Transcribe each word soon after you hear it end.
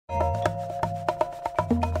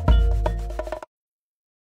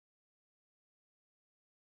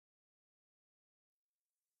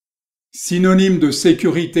Synonyme de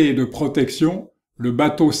sécurité et de protection, le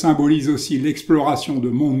bateau symbolise aussi l'exploration de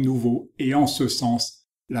mondes nouveaux et en ce sens,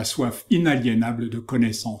 la soif inaliénable de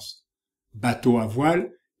connaissance. Bateau à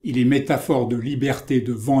voile, il est métaphore de liberté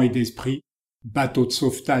de vent et d'esprit. Bateau de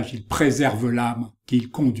sauvetage, il préserve l'âme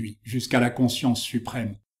qu'il conduit jusqu'à la conscience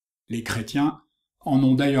suprême. Les chrétiens en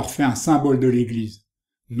ont d'ailleurs fait un symbole de l'Église.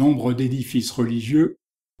 Nombre d'édifices religieux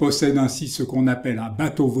possèdent ainsi ce qu'on appelle un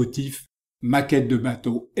bateau votif, maquette de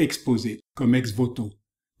bateau exposée comme ex-voto.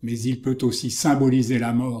 Mais il peut aussi symboliser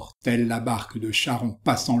la mort, telle la barque de Charon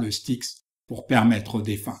passant le Styx, pour permettre aux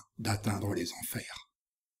défunts d'atteindre les enfers.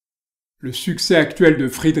 Le succès actuel de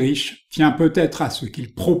Friedrich tient peut-être à ce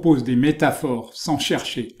qu'il propose des métaphores sans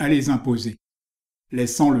chercher à les imposer.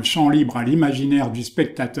 Laissant le champ libre à l'imaginaire du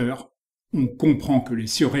spectateur, on comprend que les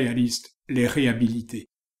surréalistes les réhabilitaient.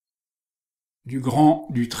 Du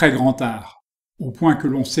très grand art, au point que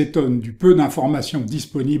l'on s'étonne du peu d'informations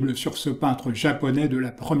disponibles sur ce peintre japonais de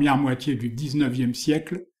la première moitié du XIXe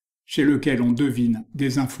siècle, chez lequel on devine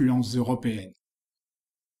des influences européennes.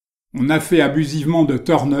 On a fait abusivement de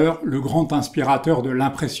Turner le grand inspirateur de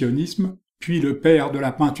l'impressionnisme, puis le père de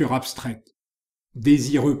la peinture abstraite.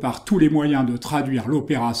 Désireux par tous les moyens de traduire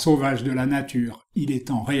l'opéra sauvage de la nature, il est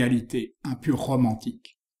en réalité un pur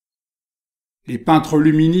romantique. Les peintres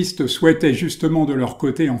luministes souhaitaient justement de leur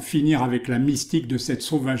côté en finir avec la mystique de cette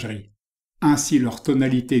sauvagerie. Ainsi leurs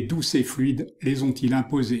tonalités douces et fluides les ont-ils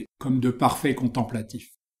imposées comme de parfaits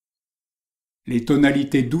contemplatifs. Les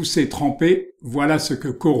tonalités douces et trempées, voilà ce que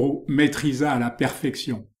Corot maîtrisa à la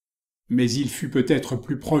perfection. Mais il fut peut-être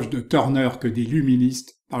plus proche de Turner que des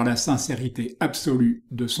luministes par la sincérité absolue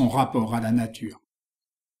de son rapport à la nature.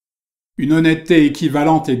 Une honnêteté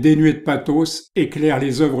équivalente et dénuée de pathos éclaire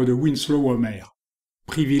les œuvres de Winslow Homer.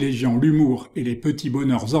 Privilégiant l'humour et les petits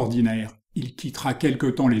bonheurs ordinaires, il quittera quelque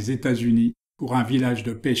temps les États-Unis pour un village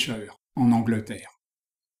de pêcheurs en Angleterre.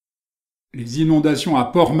 Les inondations à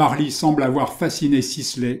Port-Marly semblent avoir fasciné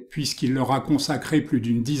Sisley puisqu'il leur a consacré plus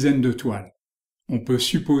d'une dizaine de toiles. On peut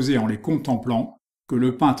supposer en les contemplant que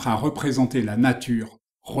le peintre a représenté la nature,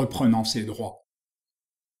 reprenant ses droits.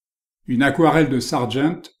 Une aquarelle de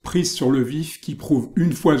Sargent, prise sur le vif, qui prouve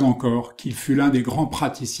une fois encore qu'il fut l'un des grands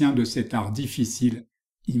praticiens de cet art difficile,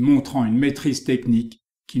 y montrant une maîtrise technique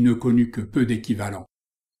qui ne connut que peu d'équivalents.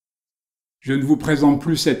 Je ne vous présente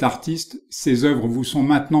plus cet artiste, ses œuvres vous sont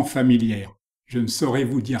maintenant familières. Je ne saurais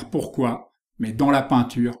vous dire pourquoi, mais dans la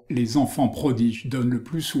peinture, les enfants prodiges donnent le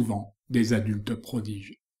plus souvent des adultes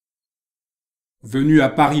prodiges. Venu à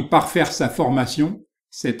Paris parfaire sa formation,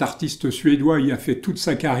 cet artiste suédois y a fait toute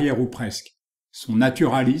sa carrière ou presque. Son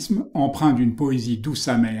naturalisme, empreint d'une poésie douce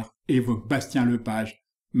amère, évoque Bastien Lepage,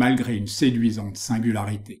 malgré une séduisante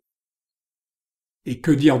singularité. Et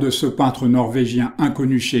que dire de ce peintre norvégien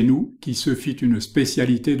inconnu chez nous, qui se fit une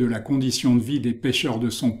spécialité de la condition de vie des pêcheurs de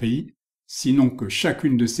son pays, sinon que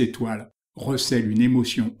chacune de ses toiles recèle une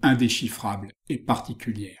émotion indéchiffrable et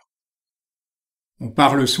particulière. On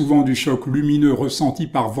parle souvent du choc lumineux ressenti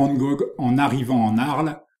par Van Gogh en arrivant en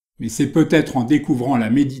Arles, mais c'est peut-être en découvrant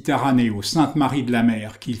la Méditerranée aux Saintes-Maries de la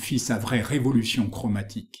Mer qu'il fit sa vraie révolution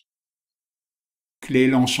chromatique. Clé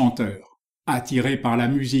l'enchanteur. Attiré par la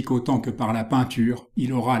musique autant que par la peinture,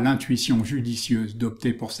 il aura l'intuition judicieuse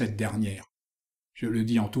d'opter pour cette dernière. Je le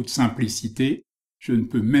dis en toute simplicité, je ne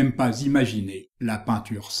peux même pas imaginer la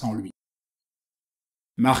peinture sans lui.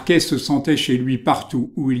 Marquet se sentait chez lui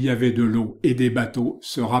partout où il y avait de l'eau et des bateaux,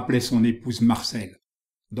 se rappelait son épouse Marcel.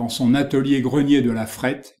 Dans son atelier grenier de la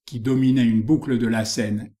Frette, qui dominait une boucle de la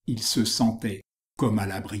Seine, il se sentait comme à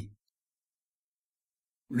l'abri.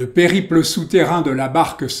 Le périple souterrain de la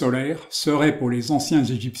barque solaire serait pour les anciens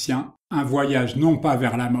Égyptiens un voyage non pas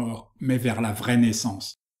vers la mort, mais vers la vraie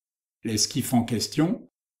naissance. L'esquif en question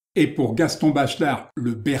est pour Gaston Bachelard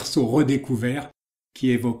le berceau redécouvert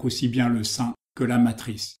qui évoque aussi bien le sein que la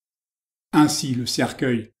matrice. Ainsi le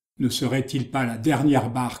cercueil ne serait-il pas la dernière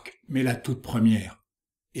barque, mais la toute première?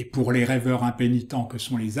 Et pour les rêveurs impénitents que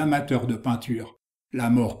sont les amateurs de peinture, la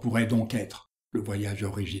mort pourrait donc être le voyage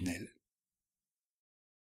originel.